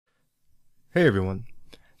Hey everyone.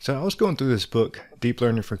 So I was going through this book, Deep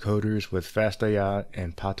Learning for Coders with FastAI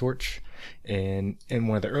and PyTorch, and in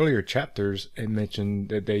one of the earlier chapters, it mentioned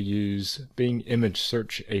that they use Bing Image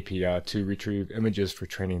Search API to retrieve images for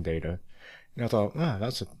training data. And I thought, wow,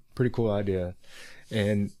 that's a pretty cool idea.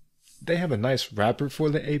 And they have a nice wrapper for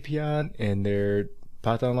the API in their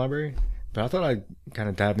Python library, but I thought I'd kind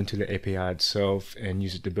of dive into the API itself and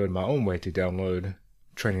use it to build my own way to download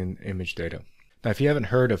training image data. Now, if you haven't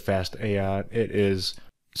heard of FastAI, it is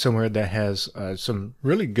somewhere that has some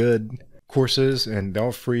really good courses, and they're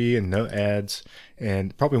all free and no ads,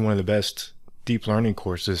 and probably one of the best deep learning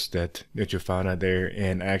courses that you'll find out there,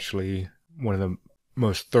 and actually one of the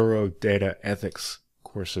most thorough data ethics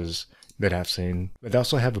courses that I've seen. But they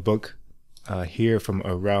also have a book here from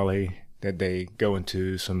O'Reilly that they go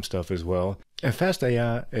into some stuff as well. And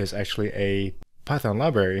FastAI is actually a Python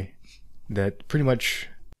library that pretty much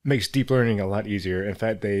makes deep learning a lot easier. In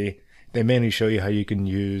fact, they mainly show you how you can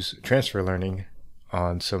use transfer learning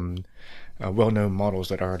on some well-known models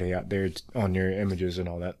that are already out there on your images and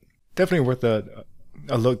all that. Definitely worth a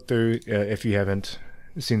look through if you haven't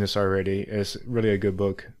seen this already. It's really a good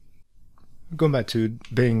book. Going back to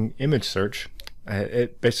Bing Image Search,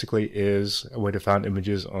 it basically is a way to find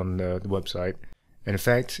images on the website. And in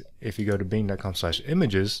fact, if you go to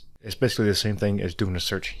bing.com/images, it's basically the same thing as doing a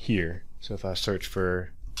search here. So if I search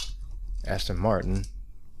for Aston Martin,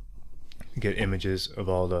 get images of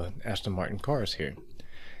all the Aston Martin cars here.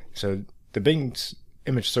 So the Bing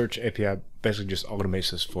Image Search API basically just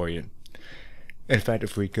automates this for you. In fact,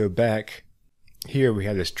 if we go back here, we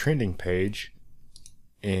have this trending page,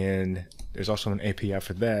 and there's also an API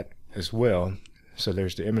for that as well. So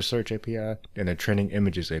there's the Image Search API and the Trending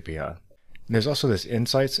Images API. And there's also this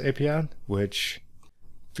Insights API, which,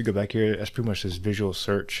 if we go back here, that's pretty much this visual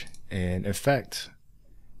search. And in fact,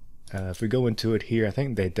 if we go into it here, I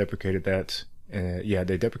think they deprecated that. Yeah,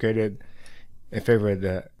 they deprecated in favor of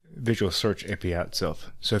the visual search API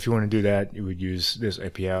itself. So if you want to do that, you would use this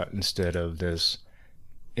API instead of this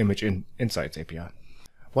Image Insights API.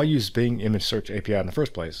 Why use Bing Image Search API in the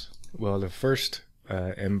first place? Well, the first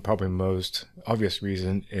and probably most obvious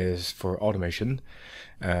reason is for automation.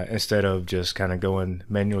 Instead of just kind of going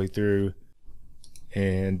manually through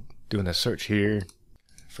and doing a search here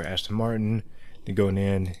for Aston Martin, then going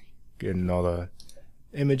in, getting all the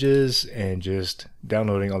images and just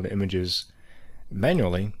downloading all the images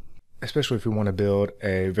manually, especially if we want to build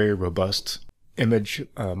a very robust image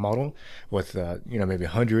model with maybe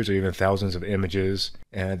hundreds or even thousands of images,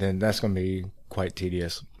 and then that's going to be quite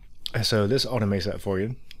tedious. So this automates that for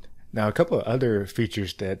you. Now, a couple of other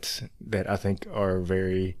features that I think are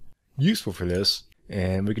very useful for this,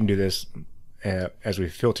 and we can do this as we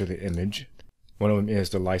filter the image. One of them is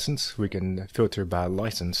the license. We can filter by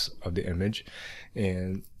license of the image.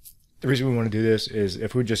 And the reason we want to do this is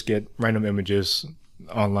if we just get random images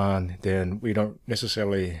online, then we don't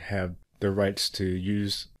necessarily have the rights to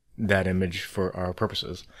use that image for our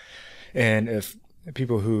purposes. And if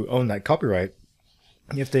people who own that copyright,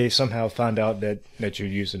 if they somehow find out that you're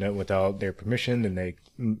using it without their permission, then they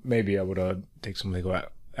may be able to take some legal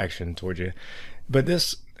action towards you. But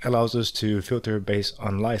this allows us to filter based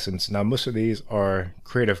on license. Now, most of these are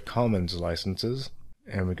Creative Commons licenses,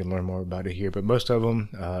 and we can learn more about it here, but most of them,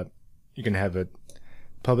 you can have it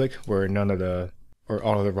public, where none of the, or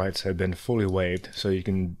all of the rights have been fully waived, so you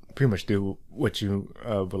can pretty much do what you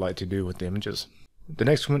would like to do with the images. The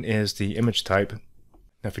next one is the image type.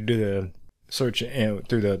 Now, if you do the search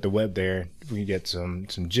through the web there, we can get some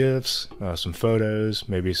GIFs, some photos,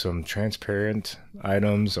 maybe some transparent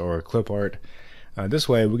items or clip art. This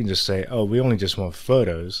way we can just say, oh, we only just want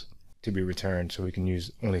photos to be returned, so we can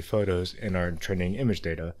use only photos in our training image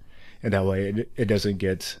data. And that way it doesn't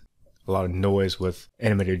get a lot of noise with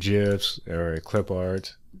animated GIFs or clip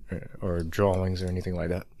art or drawings or anything like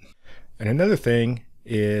that. And another thing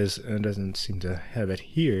is, and it doesn't seem to have it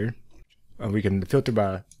here, we can filter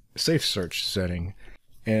by safe search setting.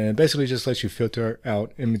 And basically just lets you filter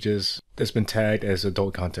out images that's been tagged as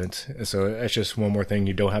adult content. And so that's just one more thing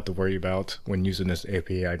you don't have to worry about when using this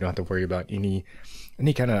API. You don't have to worry about any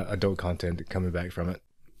kind of adult content coming back from it.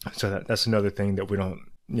 So that's another thing that we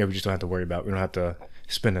just don't have to worry about. We don't have to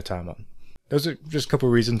spend the time on. Those are just a couple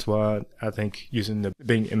of reasons why I think using the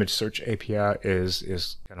Bing Image Search API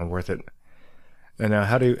is kind of worth it. And now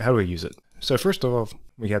how do we use it? So first of all,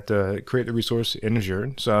 we have to create the resource in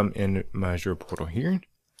Azure. So I'm in my Azure portal here.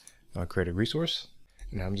 I'll create a resource.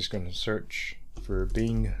 Now I'm just going to search for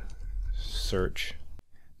Bing Search.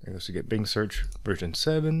 Let's get Bing Search version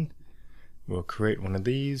 7. We'll create one of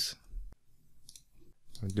these.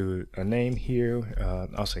 I'll do a name here.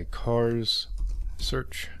 I'll say cars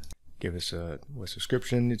search. give us what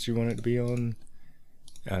subscription that you want it to be on.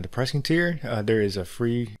 The pricing tier, there is a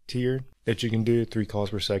free tier that you can do, 3 calls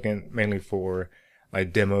per second, mainly for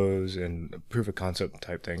like demos and proof of concept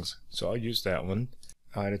type things. So I'll use that one.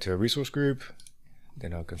 I'll add it to a resource group,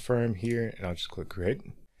 then I'll confirm here, and I'll just click create.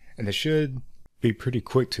 And it should be pretty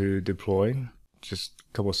quick to deploy, just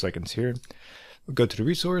a couple of seconds here. We'll go to the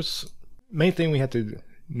resource. Main thing we have to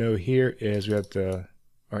know here is we have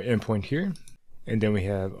our endpoint here, and then we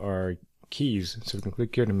have our keys. So we can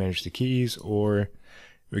click here to manage the keys, or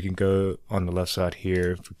we can go on the left side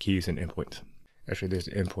here for keys and endpoint. Actually, there's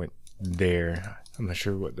the endpoint there. I'm not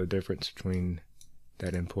sure what the difference between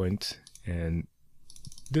that endpoint and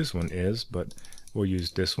this one is, but we'll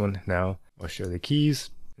use this one now. I'll show the keys,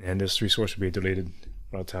 and this resource will be deleted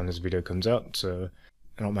by the time this video comes out, so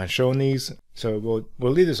I don't mind showing these. So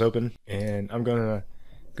we'll leave this open, and I'm gonna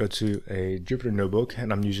go to a Jupyter Notebook,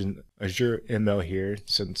 and I'm using Azure ML here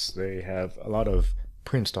since they have a lot of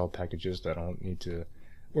pre-install packages that I don't need to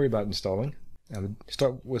worry about installing. I'm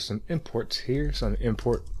start with some imports here, some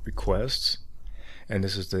import requests, and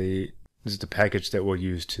this is the package that we'll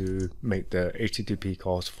use to make the HTTP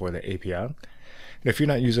calls for the API. And if you're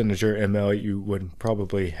not using Azure ML, you would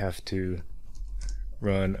probably have to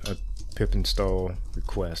run a pip install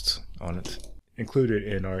request on it, included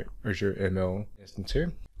in our Azure ML instance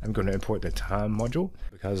here. I'm going to import the time module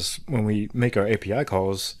because when we make our API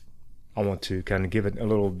calls, I want to kind of give it a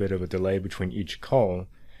little bit of a delay between each call.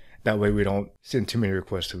 That way we don't send too many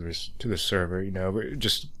requests to the server. You know,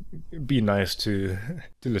 just be nice to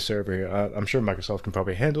the server. I'm sure Microsoft can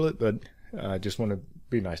probably handle it, but I just want to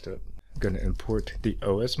be nice to it. I'm going to import the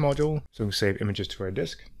OS module so we can save images to our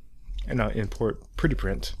disk, and I'll import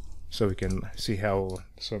PrettyPrint so we can see how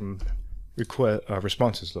some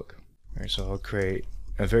responses look. All right, so I'll create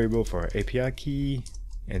a variable for our API key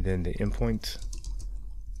and then the endpoint,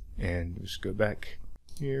 and just go back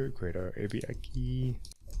here, create our API key,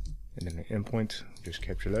 and then the endpoint, just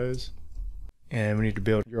capture those. And we need to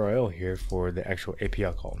build URL here for the actual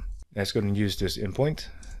API call. That's going to use this endpoint.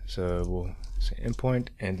 So we'll say endpoint,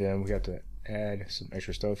 and then we have to add some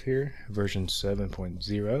extra stuff here, version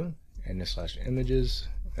 7.0, and then /images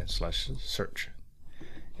and /search.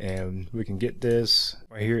 And we can get this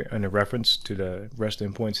right here under reference to the REST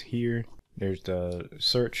endpoints here. There's the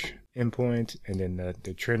search endpoint, and then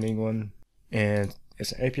the trending one. And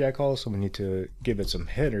it's an API call, so we need to give it some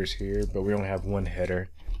headers here, but we only have one header,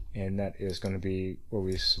 and that is going to be where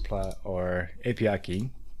we supply our API key,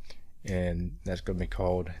 and that's going to be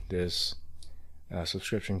called this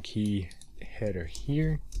subscription key header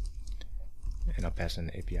here, and I'll pass in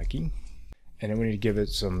the API key. And then we need to give it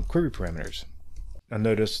some query parameters. Now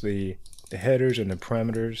notice the headers and the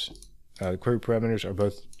parameters, the query parameters are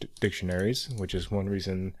both dictionaries, which is one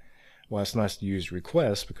reason why it's nice to use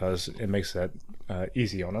requests, because it makes that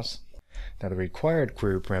easy on us. Now the required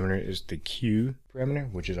query parameter is the Q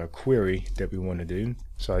parameter, which is our query that we want to do.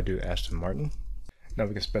 So I do Aston Martin. Now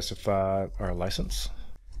we can specify our license.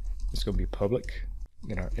 It's going to be public.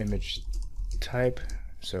 Then our image type,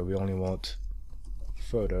 so we only want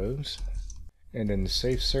photos. And then the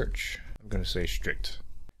safe search, I'm going to say strict.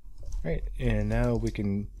 Right, and now we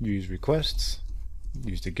can use requests,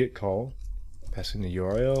 use the get call, passing the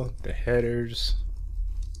URL, the headers,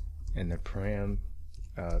 and the query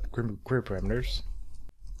parameters.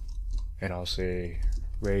 And I'll say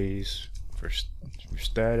raise for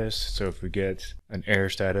status. So if we get an error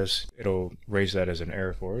status, it'll raise that as an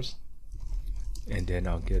error for us. And then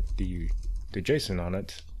I'll get the JSON on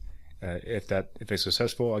it. If it's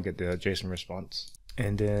successful, I'll get the JSON response.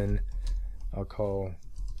 And then I'll call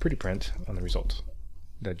PrettyPrint on the result,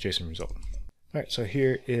 that JSON result. Alright, so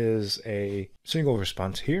here is a single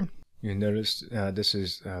response here. You notice this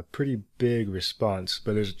is a pretty big response,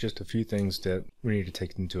 but there's just a few things that we need to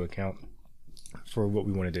take into account for what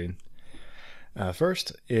we want to do.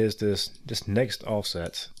 First is this next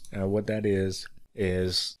offset. What that is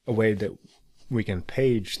a way that we can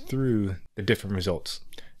page through the different results.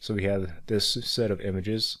 So we have this set of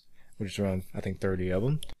images, which is around, I think, 30 of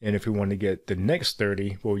them. And if we want to get the next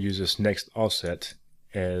 30, we'll use this next offset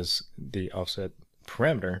as the offset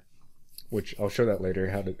parameter, which I'll show that later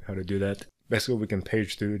how to do that. Basically, we can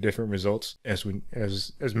page through different results as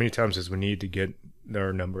many times as we need to get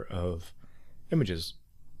our number of images.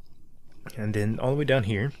 And then all the way down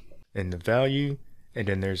here in the value, and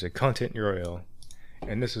then there's a content URL,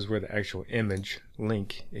 and this is where the actual image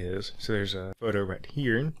link is. So there's a photo right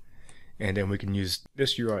here, and then we can use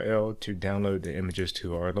this URL to download the images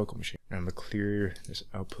to our local machine. I'm gonna clear this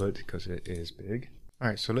output because it is big.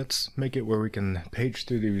 Alright, so let's make it where we can page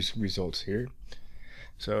through these results here.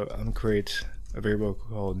 So I'm gonna create a variable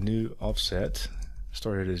called new offset,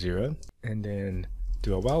 started at 0, and then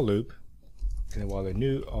do a while loop, and then while the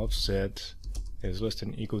new offset is less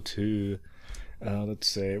than or equal to, let's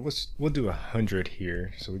say, we'll do 100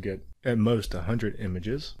 here, so we get at most 100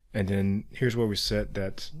 images. And then here's where we set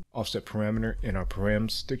that offset parameter in our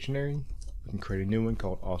params dictionary. We can create a new one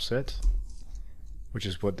called offset, which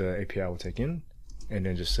is what the API will take in, and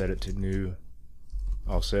then just set it to new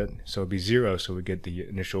offset, so it'll be 0, so we get the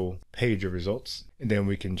initial page of results. And then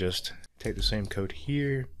we can just take the same code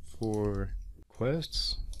here for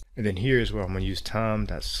requests, and then here is where I'm going to use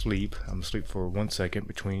time.sleep. I'm going to sleep for 1 second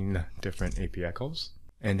between different API calls,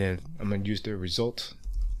 and then I'm going to use the result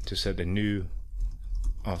to set the new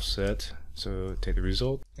offset. So take the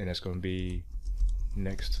result, and that's going to be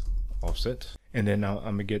next offset, and then now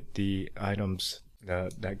I'm going to get the items,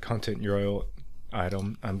 that content URL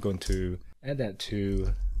item. I'm going to add that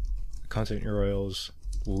to content URLs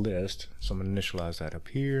list, so I'm going to initialize that up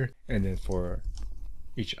here, and then for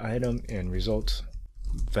each item and result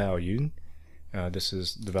value, this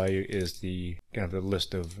is the value is the kind of the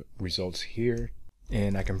list of results here,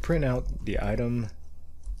 and I can print out the item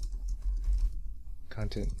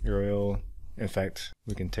content URL. In fact,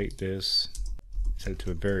 we can take this, set it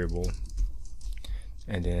to a variable,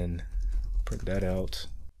 and then print that out,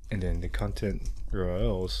 and then the content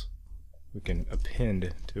URLs we can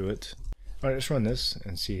append to it. Alright, let's run this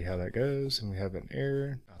and see how that goes. And we have an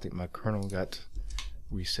error. I think my kernel got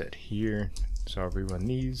reset here, so I'll rerun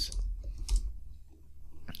these.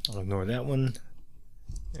 I'll ignore that one,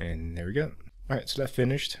 and there we go. Alright, so that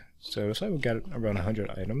finished. So it's like we got around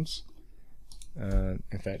 100 items.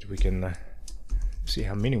 In fact, we can see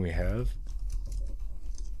how many we have.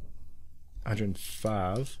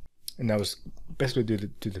 105, and that was basically due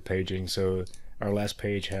to the paging. So our last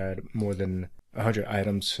page had more than 100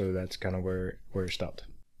 items, so that's kind of where it stopped.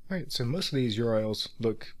 Alright, so most of these URLs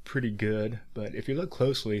look pretty good, but if you look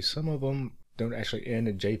closely, some of them don't actually end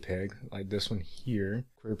in JPEG, like this one here,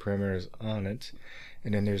 query parameters on it,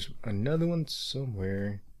 and then there's another one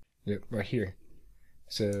somewhere, yep, right here.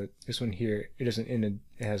 So this one here, it doesn't end in,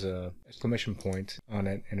 it has a exclamation point on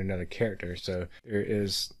it and another character, so there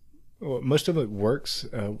is, well, most of it works.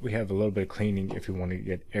 We have a little bit of cleaning if we want to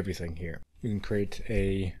get everything here. We can create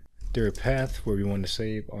a dir path where we want to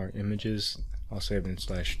save our images. I'll save it in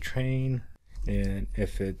 /train, and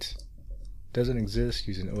if it doesn't exist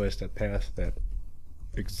using os.path that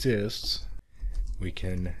exists, we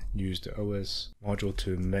can use the os module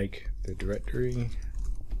to make the directory.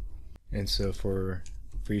 And so for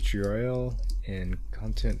each URL and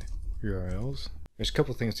content URLs, there's a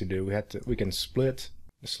couple things to do. We can split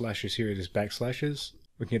the slashes here, these backslashes.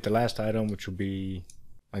 We can get the last item, which will be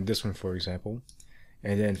like this one, for example.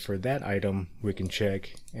 And then for that item, we can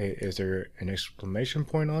check, hey, is there an exclamation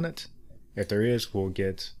point on it? If there is, we'll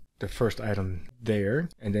get the first item there.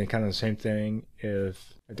 And then kind of the same thing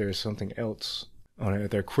if there's something else on it, if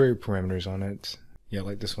there are query parameters on it. Yeah,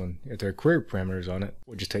 like this one. If there are query parameters on it,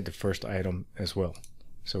 we'll just take the first item as well.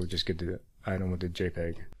 So we just get the item with the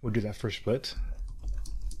JPEG. We'll do that first split.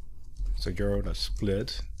 So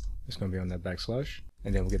URL.split is going to be on that backslash.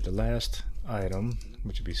 And then we'll get the last item,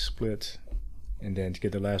 which would be split. And then to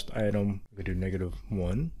get the last item, we could do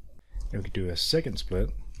 -1. Then we could do a second split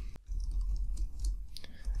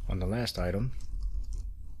on the last item.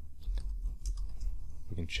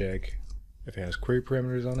 We can check if it has query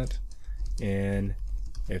parameters on it, and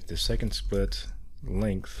if the second split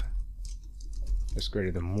length is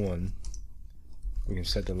greater than 1, we can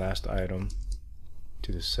set the last item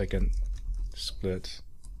to the second split,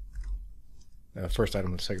 first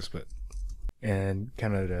item of the second split. And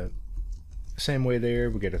kind of the same way there,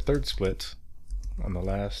 we get a third split on the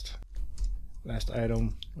last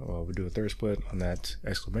item. We'll do a third split on that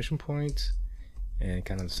exclamation point, and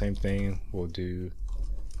kind of the same thing. We'll do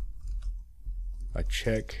a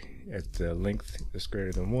check if the length is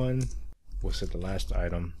greater than 1. We'll set the last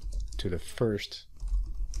item to the first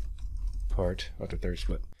part of the third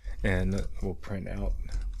split, and we'll print out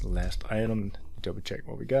the last item, double check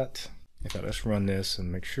what we got. In fact, let's run this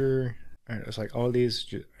and make sure. Alright, it's like all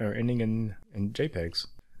these are ending in JPEGs.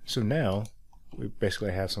 So now we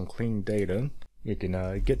basically have some clean data. We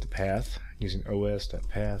can get the path using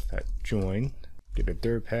os.path.join, get the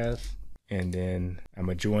dir path, and then I'm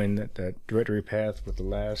going to join that directory path with the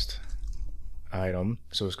last item.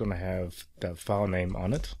 So it's going to have that file name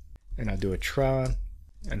on it. And I'll do a try,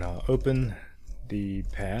 and I'll open the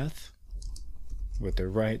path with the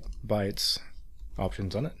write bytes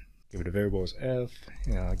options on it. Give it a variable as f,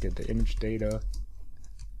 and I'll get the image data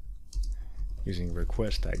using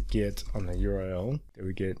request.get on the URL. Then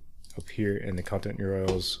we get up here in the content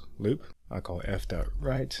URLs loop, I'll call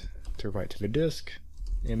f.write to write to the disk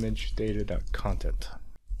image data.content,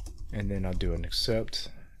 and then I'll do an accept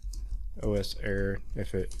OS error.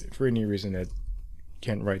 If for any reason it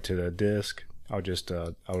can't write to the disk, I'll just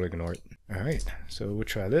I'll ignore it. Alright, so we'll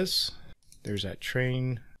try this. There's that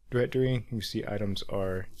train directory. You see items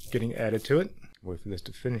are getting added to it. Wait for this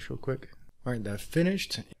to finish real quick. Alright, that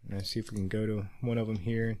finished. Let's see if we can go to one of them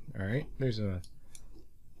here. Alright, there's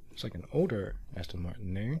it's like an older Aston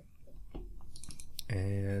Martin there.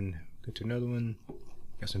 And go to another one.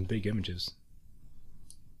 Got some big images.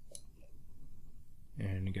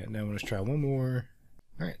 And you got that one. Let's try one more.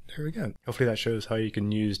 Alright, there we go. Hopefully that shows how you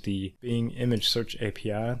can use the Bing Image Search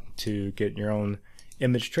API to get your own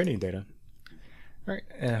image training data. Alright,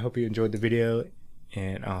 and I hope you enjoyed the video,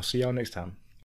 and I'll see y'all next time.